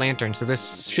without lanterns, so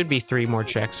this should be 3 more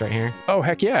checks right here. Oh,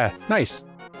 heck yeah. Nice.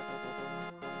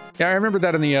 Yeah, I remember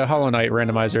that in the Hollow Knight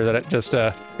randomizer, that it just,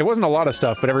 it wasn't a lot of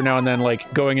stuff, but every now and then,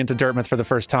 like, going into Dartmouth for the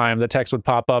first time, the text would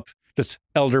pop up, just,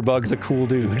 Elder Bug's a cool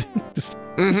dude. Just,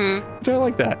 I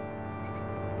like that.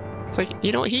 It's like,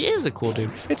 you know, he is a cool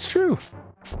dude. It's true.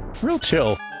 Real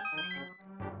chill.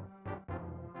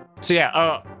 So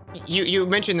yeah, you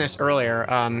mentioned this earlier.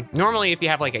 Normally, if you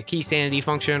have like a key sanity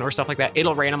function or stuff like that,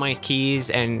 it'll randomize keys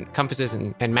and compasses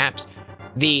and maps.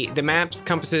 The maps,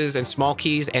 compasses, and small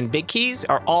keys and big keys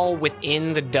are all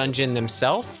within the dungeon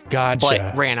themselves, gotcha. But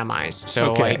randomized.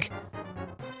 So like,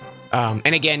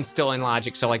 and again, still in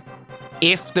logic. So like,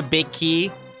 if the big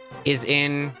key is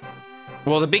in,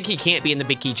 well, the big key can't be in the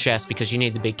big key chest because you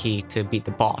need the big key to beat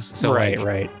the boss. So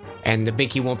right. And the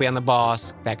big key won't be on the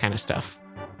boss, that kind of stuff.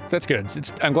 So that's good.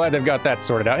 I'm glad they've got that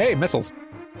sorted out. Hey, missiles.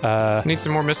 Need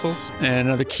some more missiles? And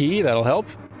another key, that'll help.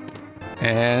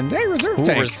 And hey, reserve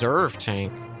tank. Reserve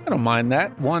tank. I don't mind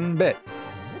that one bit.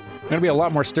 I'm gonna be a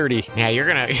lot more sturdy. Yeah, you're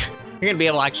gonna be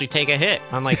able to actually take a hit,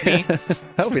 unlike me.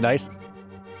 That'll be nice.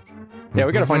 Yeah,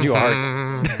 we gotta find you a heart.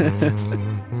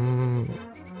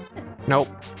 Nope.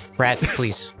 Rats,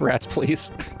 please. Rats,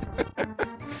 please.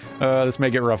 This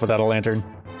may get rough without a lantern.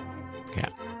 Yeah.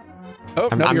 Oh,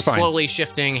 no, I'm you're fine. slowly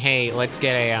shifting. Hey, let's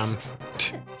get a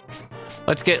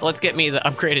let's get me the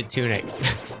upgraded tunic.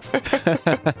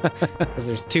 Because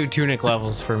there's 2 tunic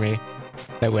levels for me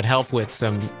that would help with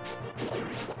some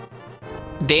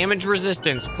damage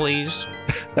resistance, please.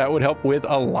 That would help with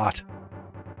a lot.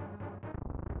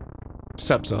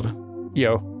 Sup, Zelda?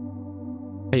 Yo.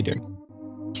 How you doing?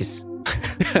 Kiss.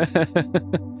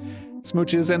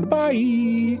 Smooches and bye.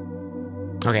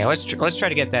 Okay, let's try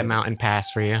to get that mountain pass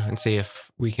for you and see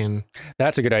if we can.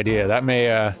 That's a good idea. That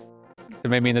may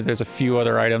mean that there's a few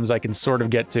other items I can sort of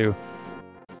get to.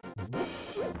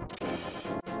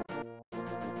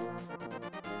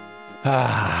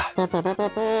 I'm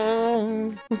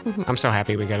so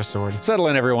happy we got a sword. Settle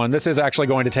in, everyone. This is actually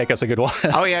going to take us a good while.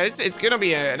 Oh yeah, it's gonna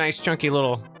be a nice chunky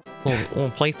little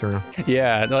playthrough.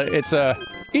 Yeah, it's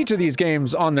each of these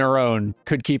games on their own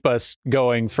could keep us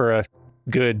going for a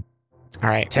good. All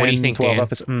right, 10, what do you think, 12 Dan?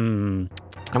 episodes. I'm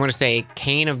gonna say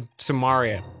Cane of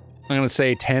Samaria. I'm gonna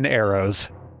say 10 arrows.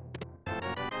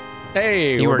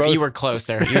 Hey, you were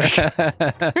closer.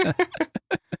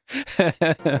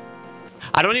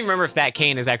 I don't even remember if that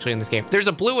cane is actually in this game. There's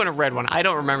a blue and a red one. I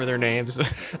don't remember their names.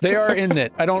 They are in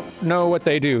it. I don't know what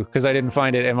they do because I didn't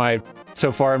find it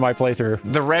so far in my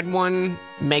playthrough. The red one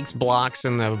makes blocks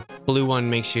and the blue one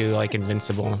makes you like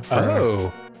invincible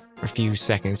for a few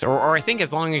seconds. Or I think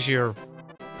as long as you're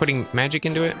putting magic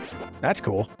into it. That's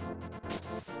cool.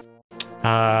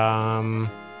 I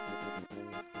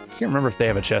can't remember if they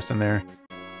have a chest in there.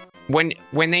 When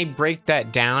they break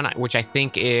that down, which I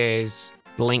think is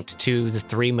linked to the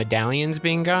 3 medallions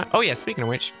being got. Oh yeah, speaking of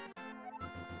which.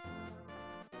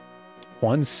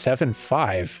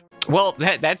 175. Well,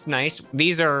 that's nice.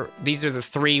 These are the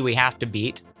 3 we have to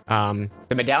beat. The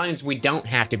medallions we don't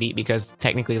have to beat because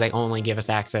technically they only give us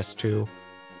access to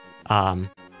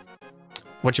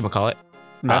whatchamacallit?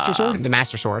 Master Sword? The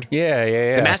Master Sword.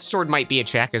 Yeah. The Master Sword might be a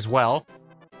check as well.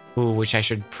 Ooh, which I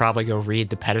should probably go read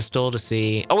the pedestal to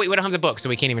see. Oh wait, we don't have the book, so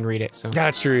we can't even read it. So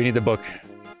that's true. You need the book.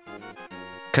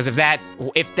 Because if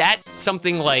that's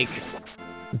something like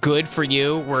good for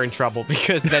you, we're in trouble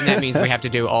because then that means we have to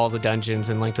do all the dungeons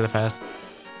in Link to the Past.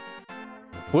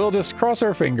 We'll just cross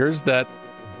our fingers that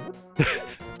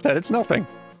that it's nothing.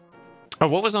 Oh,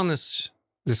 what was on this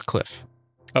cliff?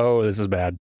 Oh, this is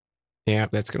bad. Yeah,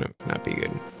 that's gonna not be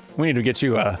good. We need to get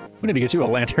you a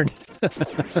lantern.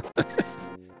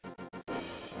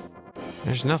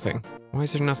 There's nothing. Why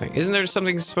is there nothing? Isn't there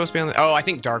something supposed to be on the... Oh, I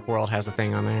think Dark World has a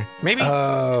thing on there. Maybe?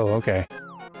 Oh, okay.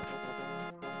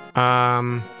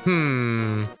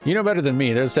 You know better than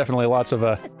me. There's definitely lots of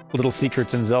little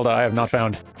secrets in Zelda I have not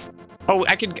found. Oh,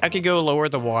 I could go lower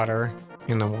the water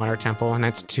in the water temple, and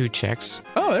that's 2 checks.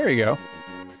 Oh, there you go.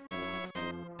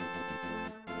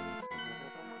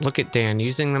 Look at Dan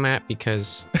using the map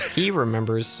because he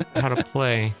remembers how to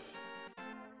play.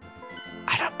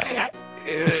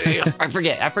 I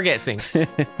forget things.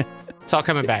 It's all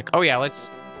coming back. Oh yeah,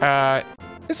 let's.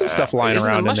 There's some stuff lying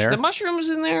around in there. The mushrooms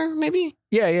in there, maybe.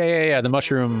 Yeah. The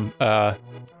mushroom,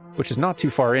 which is not too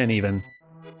far in even.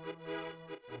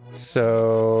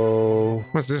 So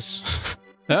what's this?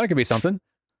 That could be something.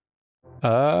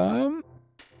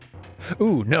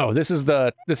 Ooh, no, this is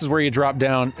where you drop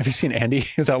down. Have you seen Andy?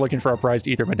 He's out looking for a prized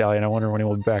ether medallion. I wonder when he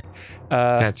will be back.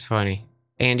 That's funny.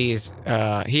 Andy's,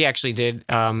 he actually did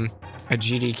a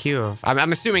GDQ of,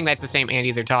 I'm assuming that's the same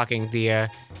Andy they're talking,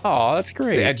 oh, that's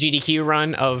great. A GDQ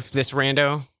run of this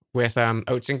rando with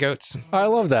Oats and Goats. I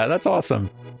love that. That's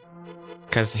awesome.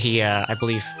 Because he, I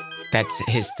believe that's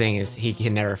his thing is he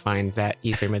can never find that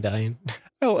ether medallion.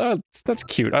 Oh, that's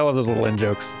cute. I love those little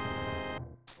in-jokes.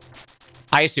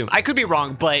 I assume. I could be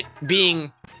wrong, but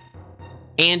being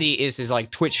Andy is his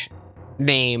like Twitch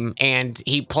name, and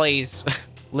he plays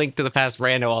Link to the Past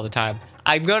Rando all the time.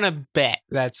 I'm gonna bet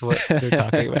that's what they're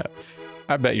talking about.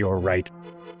 I bet you're right.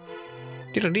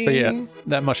 But But yeah,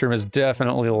 that mushroom is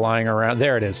definitely lying around.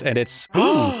 There it is, and it's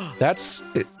ooh, that's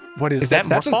what is that?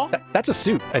 That's Morph ball? that's a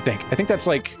suit. I think that's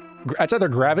like it's either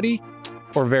gravity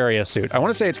or Varia suit. I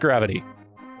want to say it's gravity.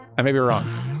 I may be wrong.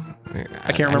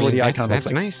 I can't remember what the icon looks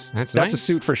like. Nice. That's a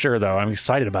suit for sure, though. I'm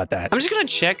excited about that. I'm just gonna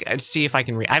check and see if I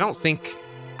can read. I think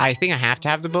I have to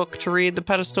have the book to read the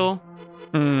pedestal.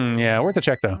 Yeah, worth a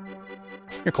check though.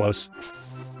 You're close.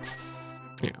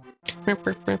 Yeah. See,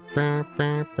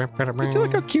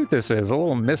 look how cute this is. A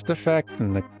little mist effect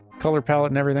and the color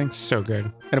palette and everything. So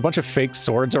good. And a bunch of fake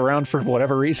swords around for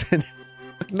whatever reason.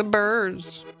 The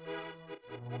birds.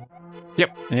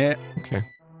 Yep. Yeah. Okay.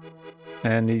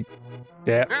 And he...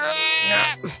 Yeah.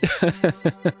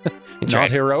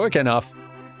 Not heroic enough.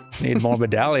 Need more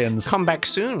medallions. Come back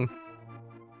soon.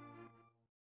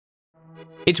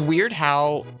 It's weird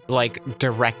how, like,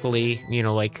 directly, you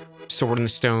know, like, Sword in the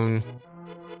Stone,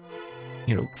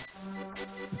 you know,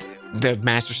 the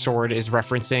Master Sword is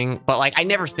referencing, but, like, I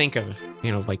never think of,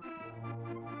 you know, like,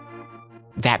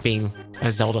 that being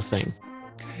a Zelda thing.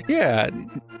 Yeah,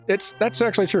 that's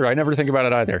actually true. I never think about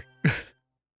it either.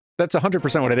 That's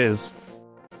 100% what it is.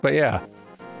 But yeah.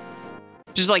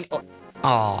 Just like,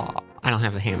 oh, I don't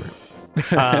have the hammer.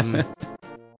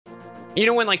 You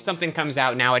know when like something comes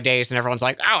out nowadays and everyone's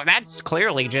like, oh, that's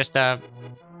clearly just a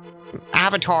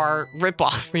Avatar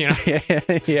ripoff, you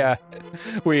know? Yeah.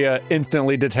 We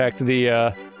instantly detect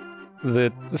the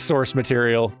source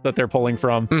material that they're pulling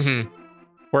from. Mm-hmm.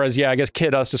 Whereas, yeah, I guess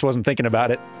Kid Us just wasn't thinking about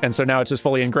it. And so now it's just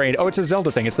fully ingrained. Oh, it's a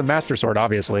Zelda thing. It's the Master Sword,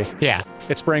 obviously. Yeah.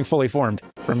 It's spraying fully formed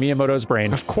from Miyamoto's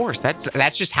brain. Of course.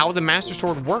 That's just how the Master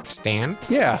Sword works, Dan.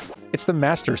 Yeah. It's the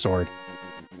Master Sword.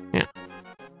 Yeah.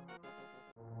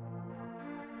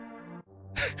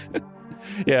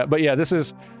 Yeah, but yeah, this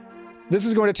is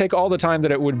going to take all the time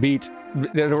that it would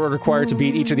require to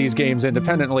beat each of these games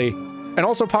independently. And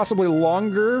also possibly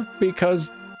longer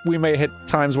because we may hit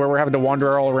times where we're having to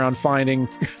wander all around finding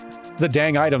the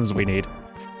dang items we need.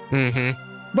 Mm-hmm.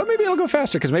 But maybe it'll go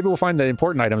faster, because maybe we'll find the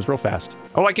important items real fast.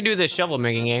 Oh, I could do the shovel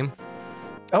making game.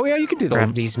 Oh yeah, you could do that.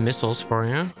 Grab these missiles for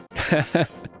you.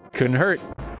 Couldn't hurt.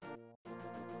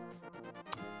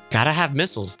 Gotta have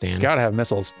missiles, Dan. Gotta have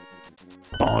missiles.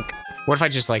 Bonk. What if I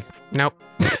just like, nope,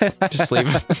 just leave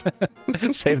them.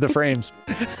 Save the frames.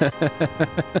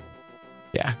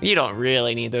 Yeah, you don't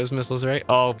really need those missiles, right?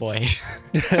 Oh, boy.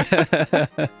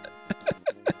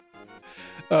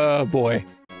 Oh, boy.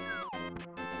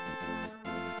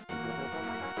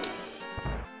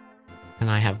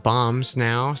 And I have bombs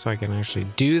now, so I can actually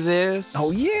do this.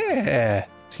 Oh, yeah.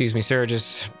 Excuse me, sir,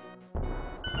 just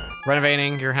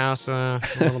renovating your house a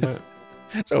little bit.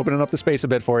 It's opening up the space a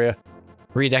bit for you.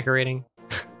 Redecorating.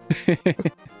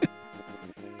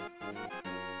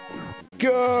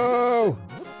 Go!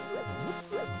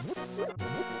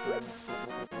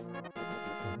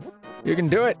 You can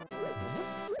do it.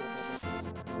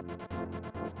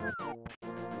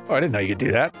 Oh, I didn't know you could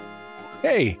do that.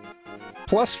 Hey,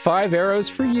 +5 arrows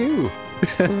for you.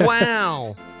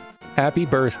 Wow. Happy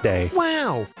birthday.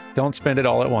 Wow. Don't spend it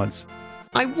all at once.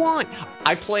 I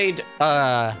played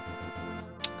The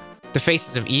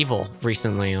Faces of Evil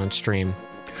recently on stream.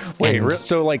 Wait,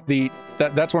 so like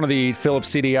that's one of the Philips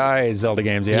CDI Zelda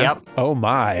games, yeah? Yep. Oh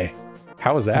my.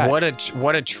 How was that? What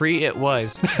a treat it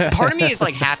was. Part of me is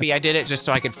like happy I did it just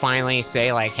so I could finally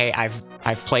say like, hey,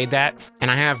 I've played that,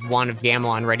 and I have one of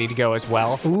Gamelon ready to go as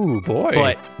well. Ooh, boy.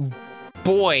 But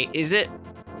boy, is it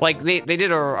like they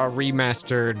did a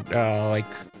remastered like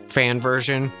fan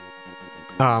version.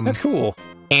 That's cool.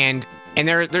 And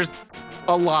there's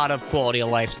a lot of quality of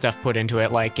life stuff put into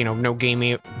it, like, you know, no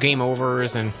game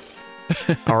overs and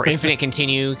or infinite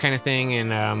continue kind of thing,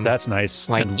 and that's nice.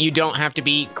 Like, you don't have to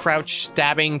be crouch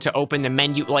stabbing to open the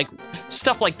menu, like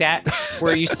stuff like that,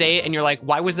 where you say it and you're like,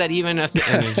 why was that even a thing?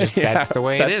 And just, yeah, that's the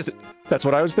way it is. That's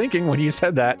what I was thinking when you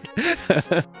said that.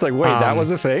 It's like, wait, that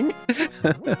was a thing?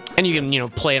 And you can, you know,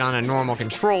 play it on a normal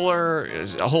controller.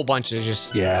 A whole bunch of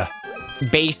just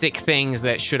basic things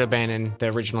that should have been in the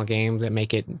original game that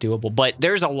make it doable. But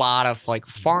there's a lot of like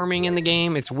farming in the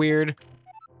game. It's weird.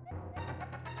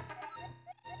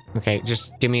 Okay,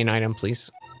 just give me an item,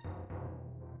 please.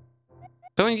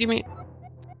 Don't give me...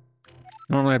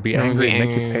 Normally I'd be angry and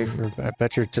make you pay for it. I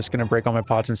bet you're just gonna break all my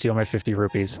pots and steal my 50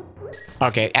 rupees.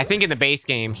 Okay, I think in the base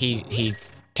game, he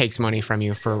takes money from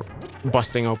you for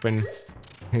busting open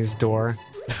his door.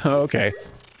 Okay.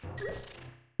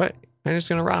 But I'm just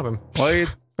gonna rob him. Well,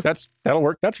 that'll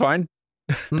work. That's fine.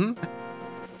 Mm-hmm.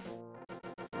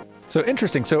 So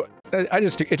interesting. So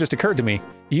it just occurred to me,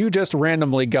 you just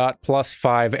randomly got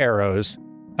 +5 arrows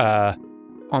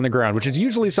on the ground, which is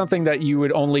usually something that you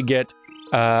would only get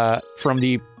from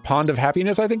the Pond of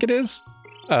Happiness, I think it is.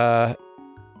 So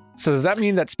does that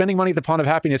mean that spending money at the Pond of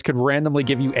Happiness could randomly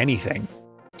give you anything?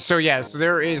 So yeah, so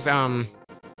there is at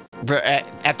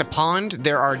the pond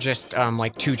there are just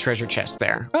like 2 treasure chests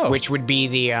there, which would be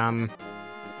the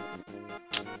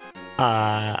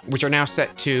which are now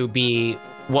set to be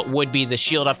what would be the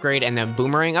shield upgrade and the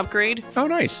boomerang upgrade. Oh,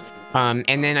 nice.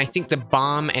 And then I think the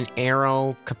bomb and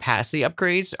arrow capacity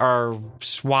upgrades are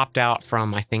swapped out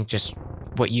from, I think, just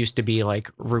what used to be like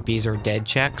rupees or dead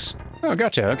checks. Oh,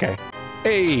 gotcha. Okay.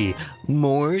 Hey.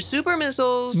 More super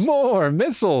missiles. More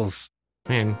missiles.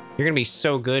 Man, you're going to be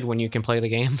so good when you can play the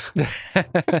game.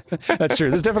 That's true.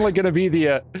 This is definitely going to be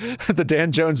the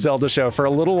Dan Jones Zelda show for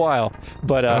a little while.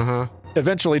 But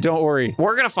eventually, don't worry.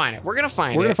 We're going to find it. We're going to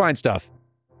find it. We're going to find stuff.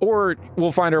 Or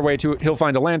we'll find our way to it. He'll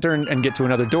find a lantern and get to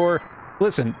another door.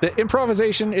 Listen, the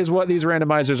improvisation is what these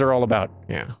randomizers are all about.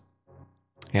 Yeah.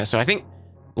 Yeah, so I think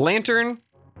lantern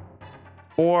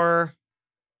or...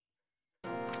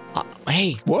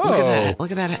 hey, whoa. Look at that.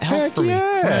 Look at that health Heck for me.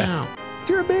 Yeah. Wow.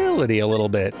 Durability a little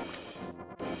bit.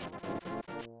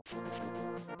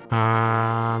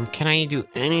 Can I do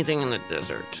anything in the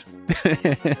desert?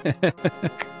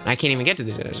 I can't even get to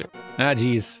the desert. Ah,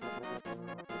 geez.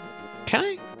 Can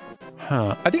I?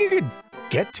 Huh. I think you could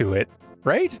get to it,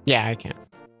 right? Yeah, I can.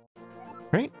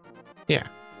 Right? Yeah.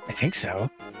 I think so.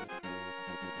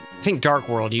 I think Dark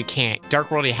World, you can't. Dark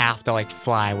World, you have to, like,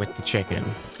 fly with the chicken.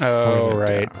 Oh,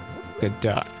 right. The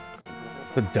duck.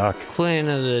 The duck. Clan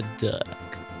of the duck.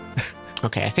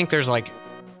 Okay, I think there's, like,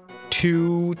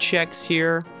 2 checks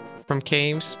here from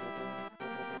caves.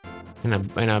 And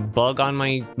a bug on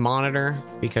my monitor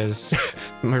because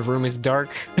my room is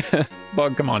dark.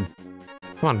 Bug, come on.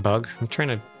 Come on, bug. I'm trying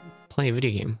to play a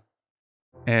video game.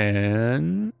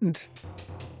 And...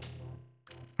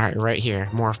 all right, right here.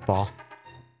 Morph ball.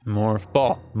 Morph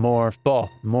ball. Morph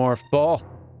ball. Morph ball.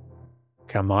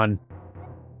 Come on.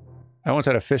 I once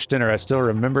had a fish dinner. I still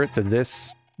remember it to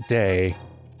this day.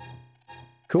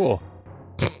 Cool.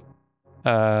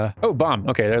 Oh, bomb.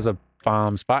 Okay, there's a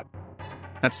bomb spot.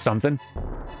 That's something.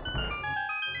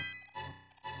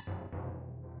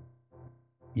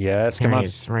 Yes, come on.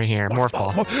 Right here. Morph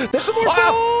ball. That's a morph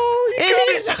ball!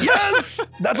 It is! Yes!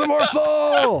 That's a morph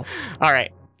ball! All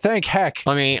right. Thank heck.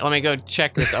 Let me go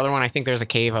check this other one. I think there's a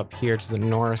cave up here to the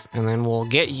north, and then we'll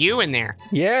get you in there.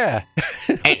 Yeah.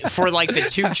 And for like the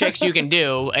 2 checks you can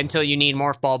do until you need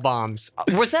morph ball bombs.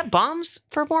 Was that bombs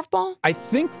for morph ball? I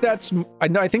think that's the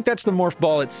morph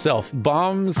ball itself.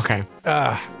 Bombs. Okay.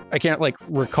 I can't like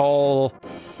recall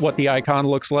what the icon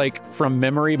looks like from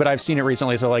memory, but I've seen it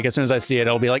recently. So like as soon as I see it,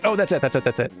 I'll be like, oh, that's it. That's it.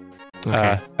 That's it.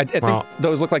 Okay. I think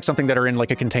those look like something that are in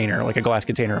like a container, like a glass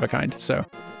container of a kind. So.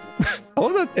 I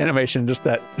love that animation, just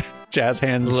that jazz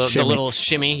hands the little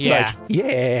shimmy, yeah. Like,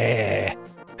 yeah.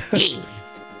 Hey,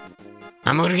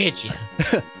 I'm gonna get you.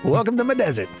 Welcome to my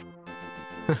desert.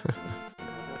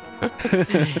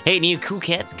 Hey, new cool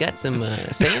cats got some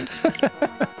sand?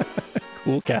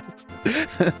 Cool cats.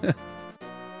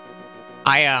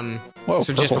 Whoa,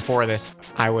 so just before this,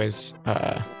 I was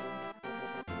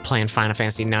playing Final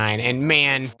Fantasy IX, and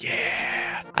man, yeah.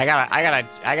 I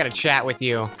gotta chat with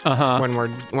you when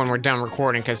we're done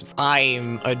recording because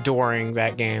I'm adoring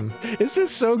that game. It's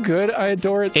just so good. I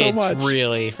adore it so much. It's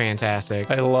really fantastic.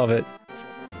 I love it.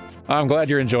 I'm glad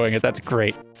you're enjoying it. That's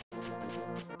great.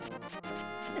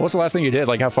 What's the last thing you did?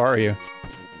 Like, how far are you?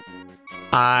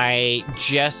 I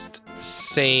just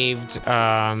saved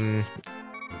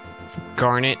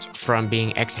Garnet from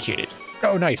being executed.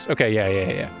 Oh, nice. Okay,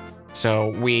 yeah. So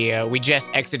we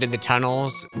just exited the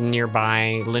tunnels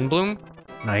nearby Lindblom.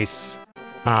 Nice.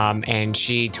 And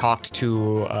she talked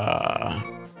to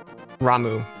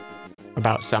Ramu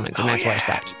about summons, and that's where I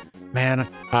stopped. Man,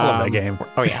 I love that game.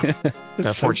 Oh yeah,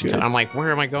 the fortune teller. I'm like, where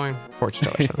am I going? Fortune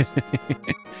teller summons.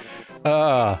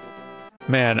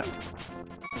 Man,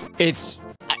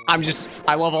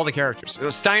 I love all the characters.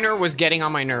 Steiner was getting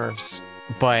on my nerves,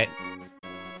 but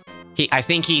I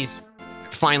think he's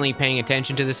finally paying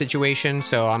attention to the situation,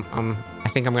 so I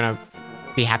think I'm gonna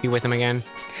be happy with him again.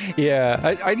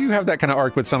 Yeah, I do have that kind of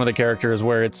arc with some of the characters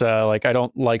where it's like I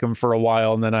don't like them for a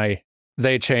while, and then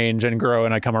they change and grow,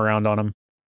 and I come around on them.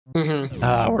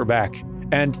 We're back,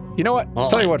 and you know what? I'll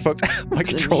tell you what, folks. My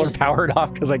controller powered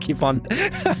off because I keep on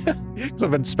because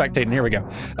I've been spectating. Here we go.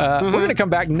 We're gonna come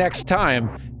back next time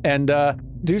and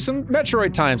do some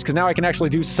Metroid times because now I can actually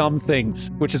do some things,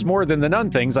 which is more than the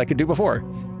none things I could do before.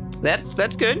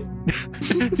 That's good.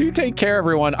 Do take care,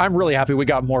 everyone. I'm really happy we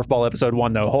got Morph Ball episode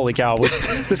 1, though. Holy cow.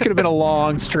 This could have been a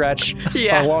long stretch,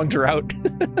 a long drought.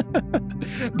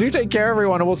 Do take care,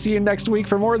 everyone, and we'll see you next week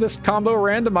for more of this combo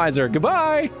randomizer.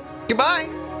 Goodbye. Goodbye.